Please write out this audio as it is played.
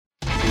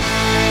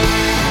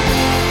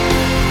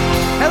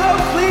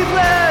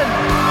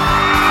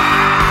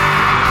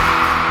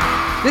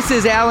This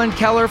is Alan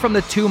Keller from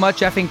the Too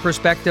Much Effing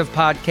Perspective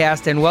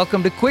podcast, and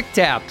welcome to Quick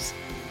Taps,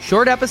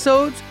 short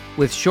episodes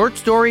with short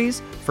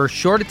stories for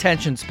short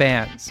attention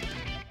spans.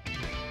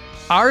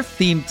 Our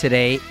theme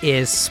today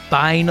is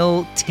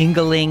Spinal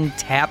Tingling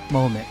Tap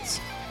Moments,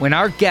 when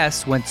our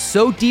guests went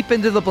so deep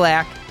into the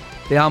black,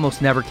 they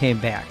almost never came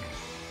back.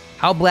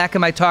 How black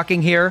am I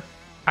talking here?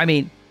 I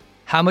mean,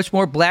 how much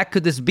more black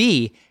could this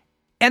be?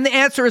 And the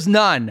answer is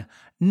none.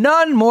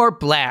 None more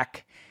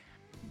black.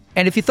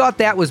 And if you thought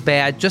that was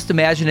bad, just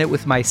imagine it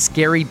with my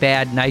scary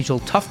bad Nigel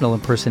Tufnell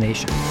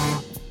impersonation.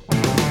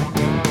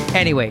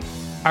 Anyway,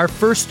 our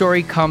first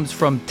story comes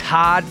from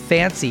Todd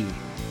Fancy,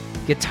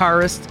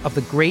 guitarist of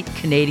the great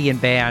Canadian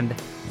band,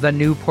 The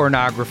New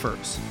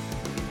Pornographers.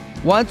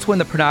 Once when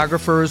the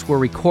Pornographers were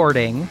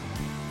recording,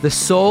 the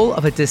soul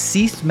of a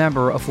deceased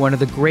member of one of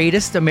the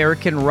greatest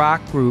American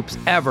rock groups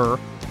ever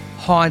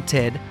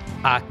haunted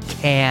a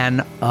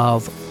can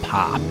of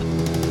pop.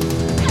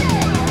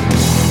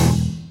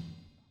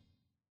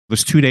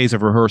 There's 2 days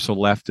of rehearsal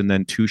left and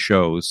then 2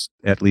 shows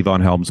at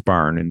Levon Helm's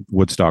barn in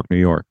Woodstock, New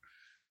York.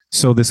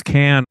 So this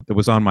can that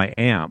was on my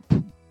amp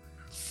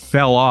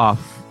fell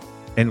off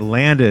and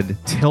landed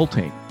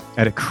tilting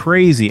at a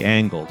crazy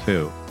angle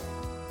too.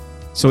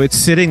 So it's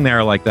sitting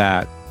there like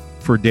that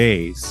for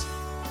days.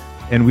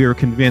 And we were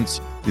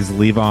convinced, is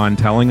Levon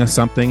telling us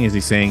something? Is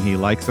he saying he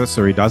likes us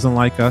or he doesn't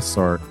like us?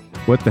 Or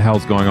what the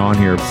hell's going on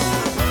here?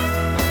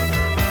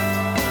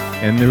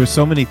 And there were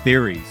so many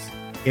theories.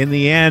 In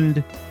the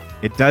end,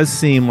 it does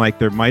seem like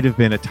there might have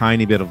been a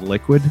tiny bit of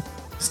liquid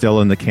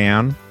still in the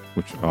can,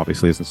 which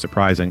obviously isn't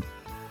surprising,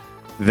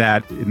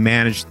 that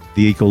managed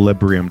the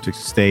equilibrium to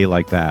stay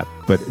like that.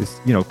 But,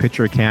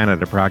 picture a can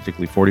at a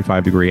practically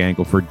 45-degree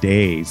angle for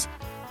days.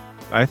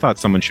 I thought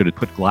someone should have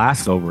put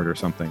glass over it or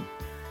something,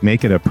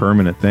 make it a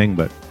permanent thing.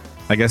 But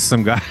I guess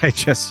some guy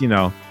just,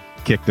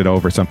 kicked it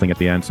over something at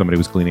the end. Somebody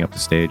was cleaning up the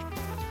stage.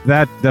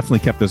 That definitely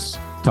kept us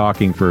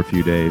talking for a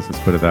few days, let's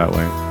put it that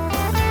way.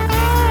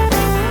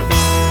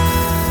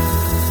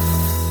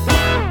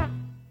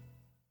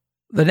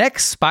 The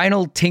next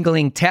spinal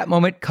tingling tap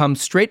moment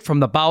comes straight from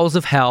the bowels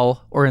of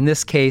hell, or in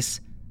this case,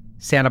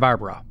 Santa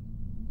Barbara.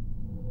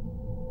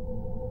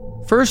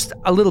 First,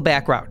 a little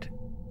background.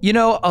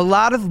 A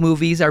lot of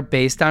movies are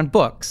based on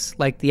books,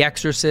 like The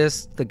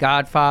Exorcist, The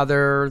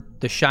Godfather,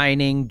 The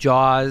Shining,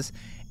 Jaws,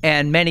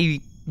 and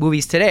many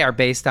movies today are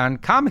based on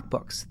comic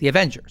books, The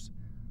Avengers.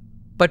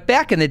 But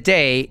back in the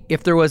day,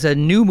 if there was a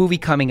new movie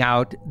coming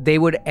out, they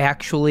would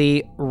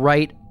actually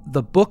write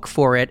the book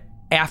for it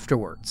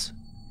afterwards.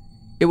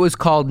 It was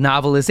called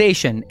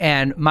novelization,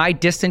 and my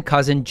distant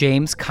cousin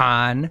James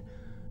Caan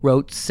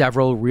wrote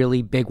several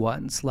really big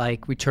ones,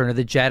 like Return of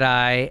the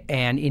Jedi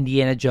and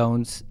Indiana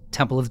Jones'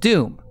 Temple of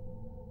Doom.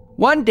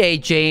 One day,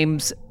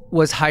 James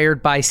was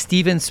hired by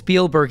Steven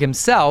Spielberg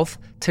himself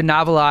to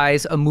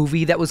novelize a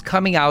movie that was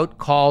coming out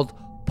called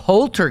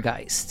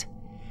Poltergeist.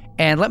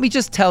 And let me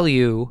just tell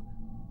you,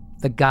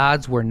 the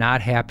gods were not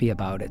happy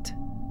about it.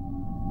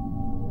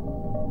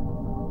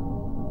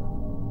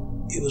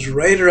 It was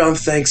right around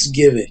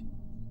Thanksgiving.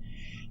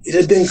 It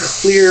had been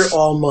clear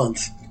all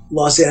month.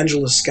 Los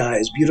Angeles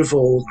skies,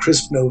 beautiful,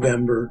 crisp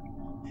November.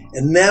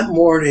 And that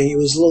morning, it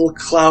was a little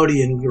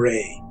cloudy and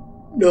gray.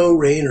 No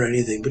rain or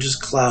anything, but just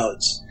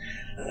clouds.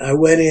 I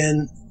went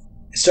in,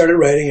 started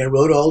writing. I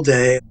wrote all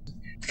day.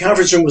 The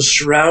conference room was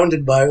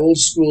surrounded by old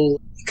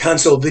school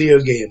console video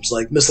games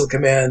like Missile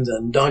Command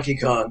and Donkey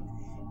Kong.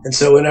 And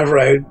so whenever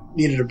I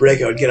needed a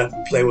break, I would get up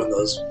and play one of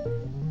those.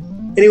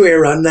 Anyway,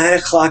 around 9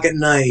 o'clock at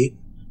night,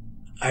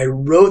 I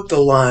wrote the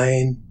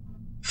line,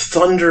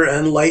 "Thunder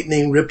and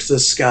lightning ripped the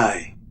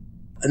sky."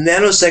 A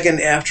nanosecond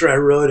after I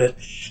wrote it,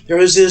 there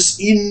was this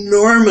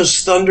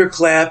enormous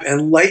thunderclap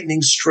and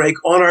lightning strike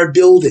on our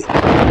building.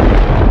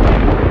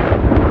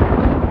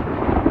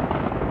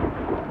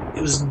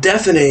 It was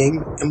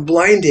deafening and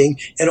blinding,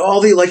 and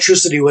all the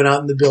electricity went out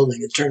in the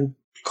building. It turned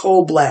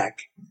coal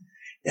black.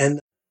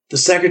 And the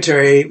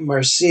secretary,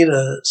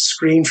 Marcina,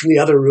 screamed from the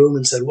other room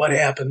and said, "What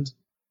happened?"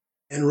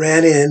 and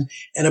ran in.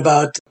 And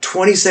about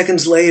 20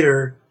 seconds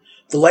later,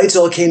 the lights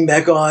all came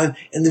back on,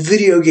 and the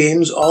video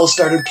games all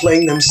started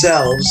playing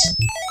themselves.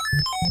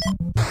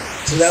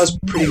 So that was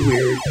pretty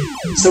weird.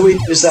 So we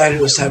decided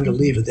it was time to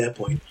leave at that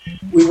point.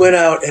 We went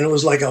out, and it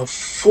was like a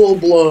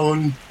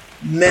full-blown,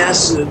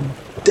 massive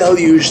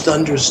deluge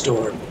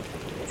thunderstorm.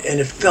 And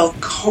it felt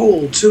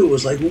cold, too. It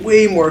was like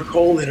way more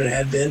cold than it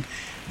had been.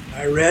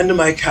 I ran to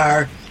my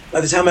car.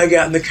 By the time I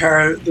got in the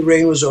car, the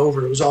rain was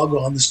over. It was all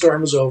gone. The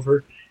storm was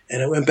over.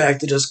 And it went back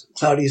to just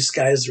cloudy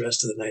skies the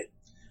rest of the night.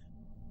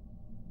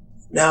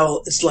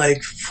 Now, it's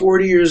like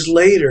 40 years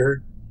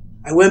later,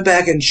 I went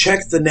back and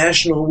checked the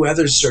National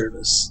Weather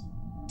Service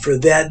for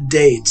that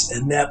date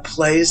and that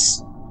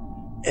place,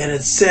 and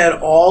it said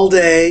all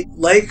day,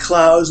 light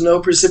clouds, no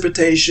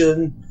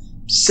precipitation,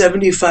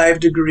 75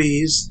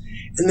 degrees.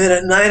 And then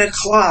at 9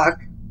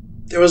 o'clock,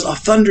 there was a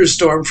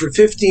thunderstorm for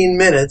 15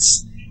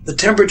 minutes. The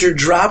temperature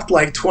dropped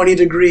like 20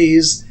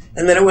 degrees,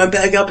 and then it went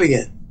back up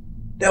again.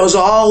 That was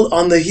all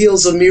on the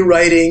heels of me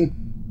writing,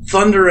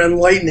 "Thunder and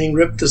lightning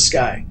ripped the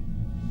sky."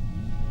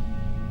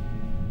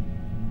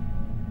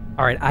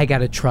 All right, I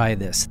gotta try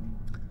this.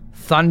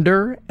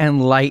 Thunder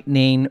and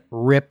lightning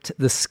ripped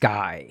the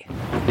sky.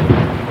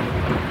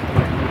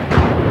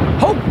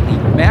 Holy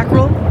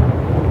mackerel!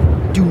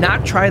 Do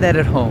not try that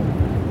at home.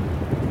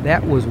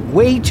 That was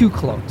way too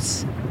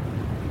close.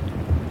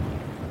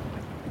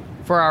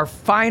 For our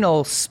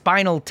final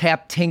Spinal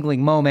Tap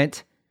tingling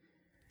moment,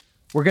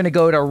 we're going to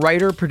go to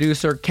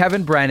writer-producer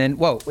Kevin Brennan.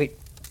 Whoa, wait,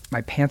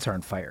 my pants are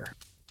on fire.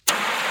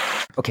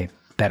 Okay,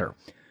 better.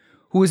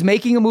 Who was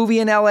making a movie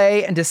in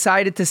LA and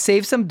decided to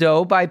save some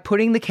dough by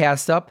putting the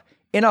cast up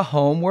in a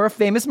home where a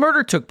famous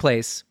murder took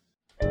place.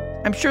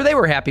 I'm sure they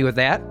were happy with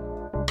that.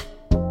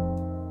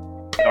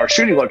 Our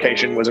shooting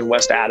location was in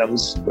West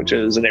Adams, which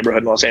is a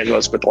neighborhood in Los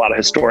Angeles with a lot of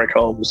historic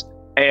homes.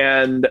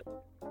 And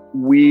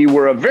we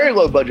were a very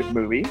low budget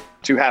movie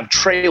to have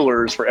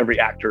trailers for every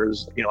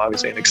actor's,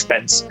 obviously an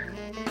expense.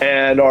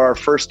 And our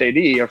first AD,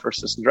 our first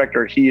assistant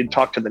director, he had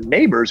talked to the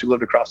neighbors who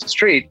lived across the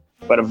street,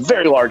 but a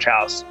very large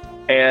house.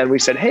 And we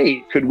said,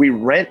 hey, could we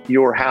rent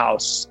your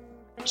house?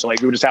 So we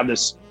would just have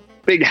this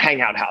big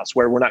hangout house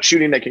where we're not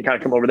shooting. They can kind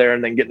of come over there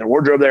and then get in their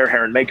wardrobe there.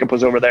 Hair and makeup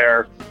was over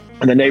there.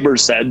 And the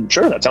neighbors said,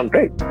 sure, that sounds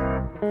great.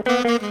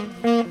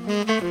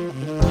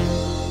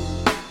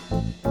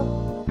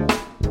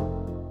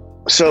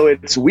 So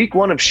it's week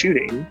 1 of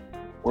shooting.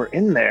 We're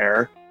in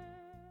there,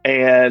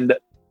 and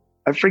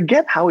I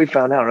forget how we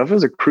found out. I don't know if it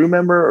was a crew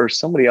member or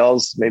somebody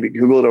else, maybe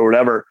Googled it or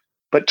whatever.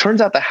 But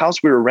turns out the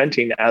house we were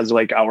renting as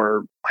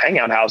our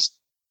hangout house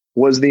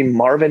was the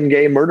Marvin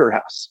Gaye murder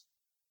house.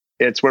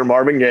 It's where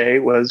Marvin Gaye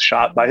was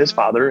shot by his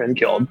father and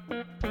killed.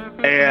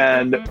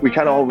 And we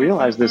kind of all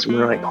realized this. And we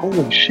were like,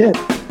 holy shit.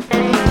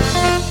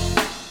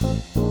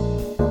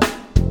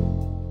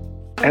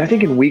 And I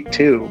think in week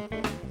 2,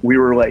 we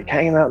were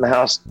hanging out in the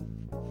house,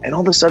 and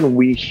all of a sudden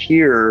we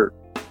hear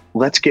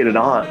Let's Get It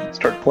On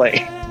start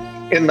playing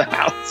in the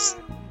house.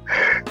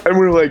 And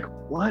we're like,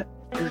 what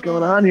is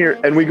going on here?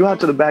 And we go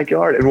out to the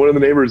backyard, and one of the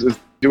neighbors is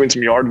doing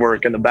some yard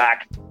work in the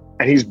back,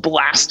 and he's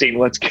blasting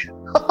Let's Get It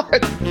On.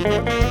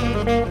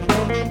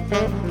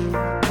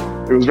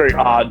 It was very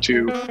odd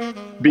to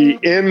be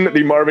in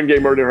the Marvin Gaye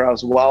murder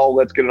house while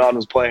Let's Get It On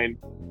was playing.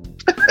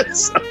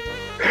 So,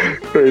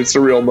 very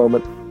surreal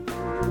moment.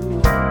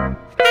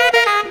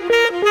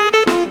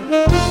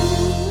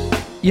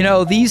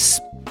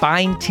 These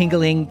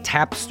spine-tingling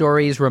tap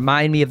stories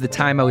remind me of the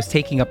time I was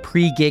taking a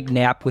pre-gig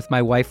nap with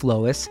my wife,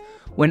 Lois,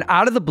 when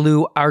out of the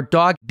blue, our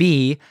dog,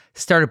 B,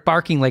 started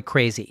barking like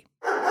crazy.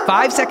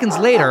 5 seconds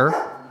later,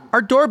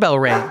 our doorbell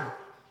rang.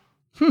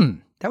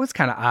 That was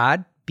kind of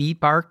odd. B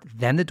barked,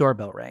 then the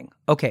doorbell rang.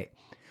 Okay,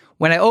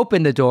 when I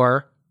opened the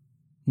door,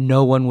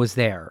 no one was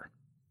there.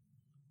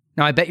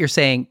 Now, I bet you're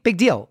saying, big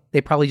deal.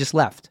 They probably just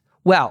left.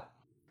 Well,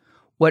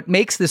 what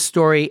makes this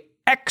story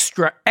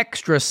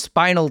extra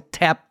spinal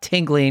tap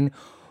tingling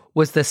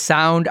was the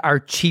sound our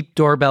cheap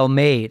doorbell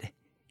made.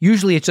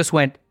 Usually it just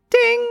went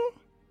ding.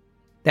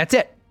 That's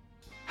it.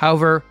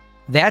 However,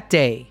 that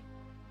day,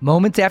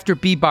 moments after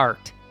B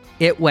barked,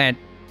 it went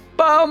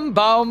bum,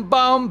 bum,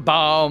 bum,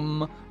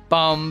 bum,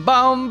 bum,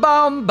 bum,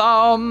 bum,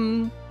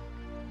 bum.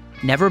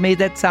 Never made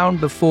that sound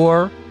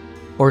before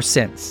or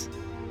since.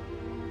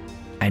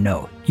 I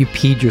know, you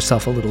peed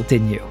yourself a little,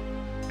 didn't you?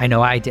 I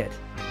know I did.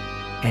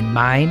 And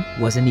mine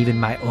wasn't even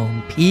my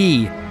own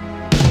pee.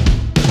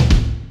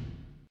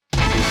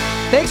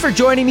 Thanks for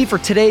joining me for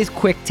today's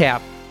Quick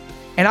Tap.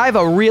 And I have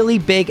a really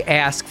big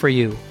ask for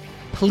you.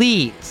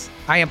 Please,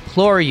 I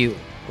implore you,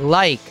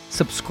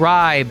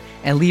 subscribe,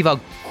 and leave a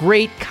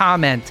great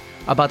comment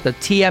about the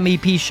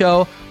TMEP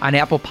show on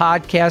Apple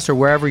Podcasts or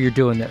wherever you're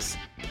doing this.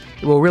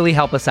 It will really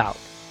help us out.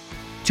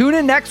 Tune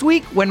in next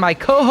week when my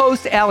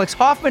co-host Alex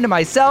Hoffman and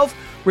myself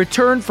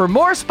return for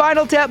more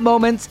Spinal Tap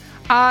moments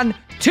on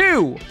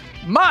Too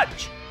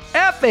Much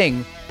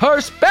Effing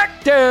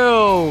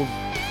Perspective.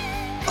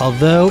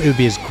 Although it would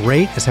be as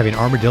great as having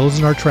armadillos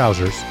in our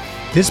trousers,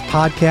 this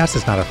podcast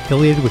is not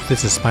affiliated with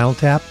This Is Spinal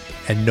Tap,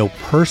 and no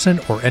person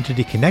or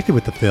entity connected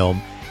with the film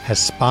has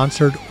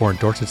sponsored or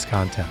endorsed its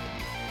content.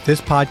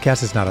 This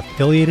podcast is not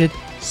affiliated,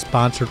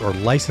 sponsored, or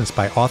licensed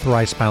by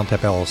Authorized Spinal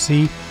Tap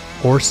LLC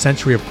or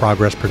Century of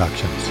Progress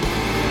Productions.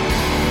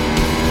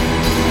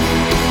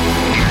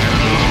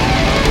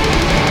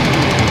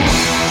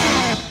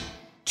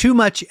 Too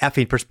Much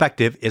Effing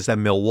Perspective is a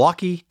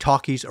Milwaukee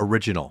Talkies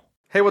original.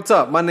 Hey, what's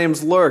up? My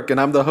name's Lurk, and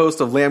I'm the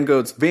host of Lamb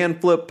Goat's Van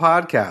Flip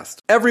podcast.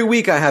 Every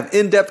week, I have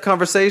in-depth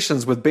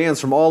conversations with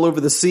bands from all over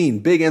the scene,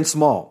 big and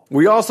small.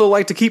 We also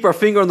like to keep our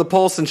finger on the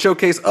pulse and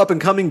showcase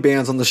up-and-coming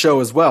bands on the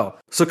show as well.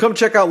 So come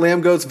check out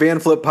Lamb Goat's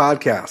Van Flip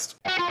podcast.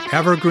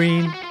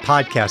 Evergreen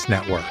Podcast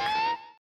Network.